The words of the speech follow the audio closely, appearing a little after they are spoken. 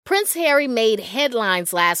Prince Harry made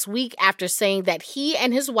headlines last week after saying that he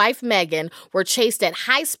and his wife Meghan were chased at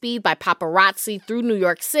high speed by paparazzi through New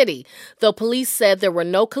York City, though police said there were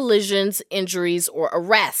no collisions, injuries, or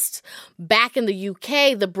arrests. Back in the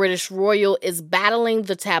UK, the British royal is battling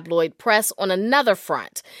the tabloid press on another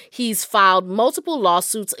front. He's filed multiple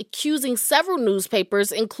lawsuits accusing several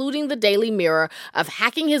newspapers, including the Daily Mirror, of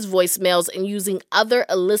hacking his voicemails and using other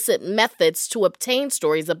illicit methods to obtain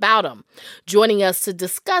stories about him. Joining us to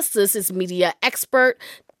discuss this is media expert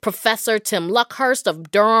Professor Tim Luckhurst of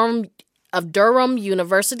Durham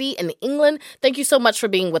University in England. Thank you so much for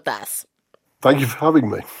being with us. Thank you for having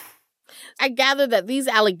me. I gather that these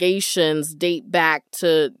allegations date back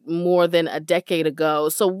to more than a decade ago.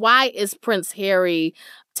 So why is Prince Harry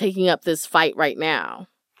taking up this fight right now?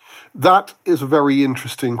 That is a very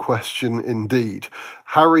interesting question indeed.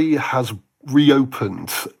 Harry has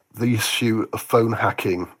reopened the issue of phone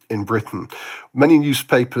hacking in Britain. Many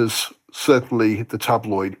newspapers, certainly the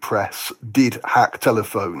tabloid press, did hack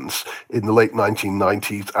telephones in the late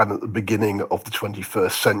 1990s and at the beginning of the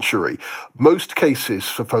 21st century. Most cases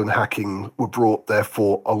for phone hacking were brought,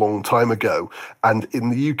 therefore, a long time ago. And in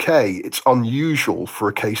the UK, it's unusual for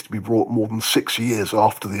a case to be brought more than 6 years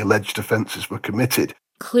after the alleged offences were committed.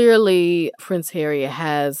 Clearly, Prince Harry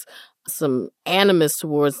has some animus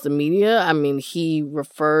towards the media. I mean, he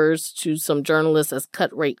refers to some journalists as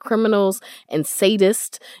cut-rate criminals and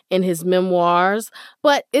sadists in his memoirs.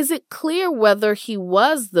 But is it clear whether he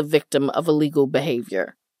was the victim of illegal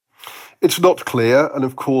behavior? It's not clear, and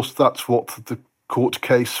of course that's what the court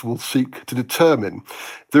case will seek to determine.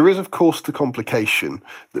 There is, of course, the complication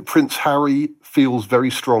that Prince Harry feels very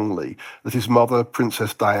strongly that his mother,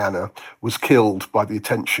 Princess Diana, was killed by the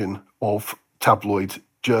attention of tabloid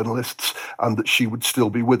journalists, and that she would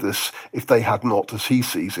still be with us if they had not, as he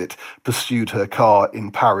sees it, pursued her car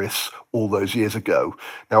in Paris all those years ago.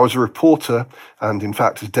 Now, as a reporter, and in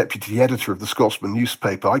fact as deputy editor of the Scotsman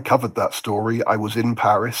newspaper, I covered that story. I was in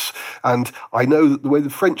Paris, and I know that the way the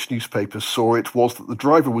French newspapers saw it was that the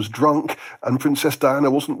driver was drunk and Princess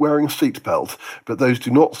Diana wasn't wearing a seatbelt. But those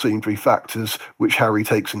do not seem to be factors which Harry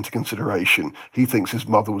takes into consideration. He thinks his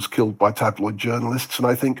mother was killed by tabloid journalists, and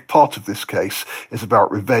I think part of this case is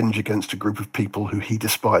about revenge against a group of people who he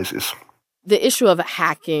despises. The issue of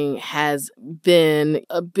hacking has been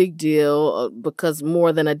a big deal because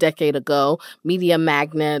more than a decade ago, media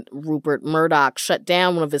magnate Rupert Murdoch shut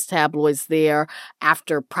down one of his tabloids there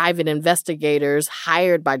after private investigators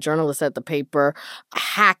hired by journalists at the paper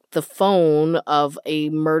hacked the phone of a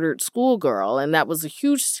murdered schoolgirl. And that was a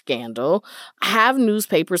huge scandal. Have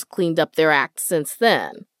newspapers cleaned up their act since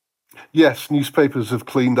then? Yes, newspapers have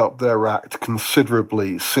cleaned up their act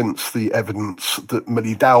considerably since the evidence that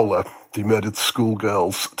Millie Dowler, the murdered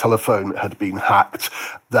schoolgirl's telephone, had been hacked.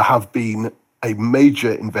 There have been a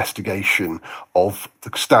major investigation of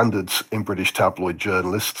the standards in British tabloid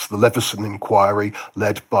journalists. The Leveson inquiry,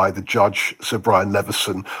 led by the judge Sir Brian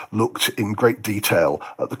Leveson, looked in great detail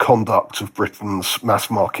at the conduct of Britain's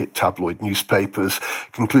mass-market tabloid newspapers,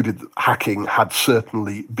 concluded that hacking had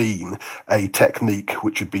certainly been a technique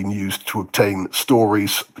which had been used to obtain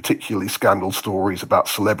stories, particularly scandal stories about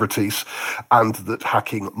celebrities, and that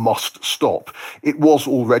hacking must stop. It was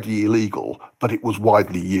already illegal, but it was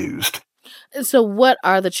widely used. So what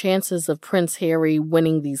are the chances of Prince Harry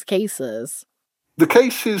winning these cases? The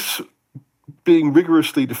case is being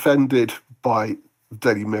rigorously defended by the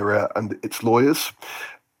Daily Mirror and its lawyers.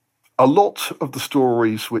 A lot of the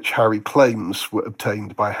stories which Harry claims were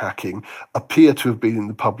obtained by hacking appear to have been in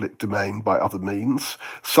the public domain by other means.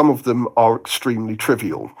 Some of them are extremely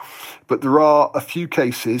trivial. But there are a few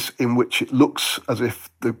cases in which it looks as if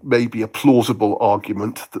there may be a plausible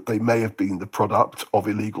argument that they may have been the product of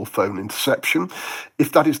illegal phone interception.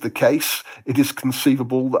 If that is the case, it is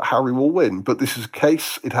conceivable that Harry will win. But this is a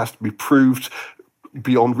case, it has to be proved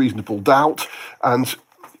beyond reasonable doubt, and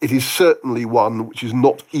it is certainly one which is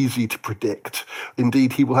not easy to predict.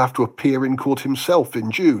 Indeed, he will have to appear in court himself in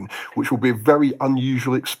June, which will be a very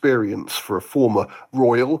unusual experience for a former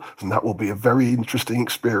royal, and that will be a very interesting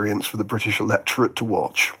experience for the British electorate to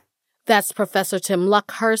watch. That's Professor Tim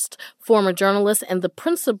Luckhurst, former journalist and the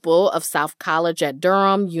principal of South College at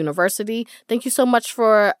Durham University. Thank you so much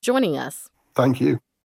for joining us. Thank you.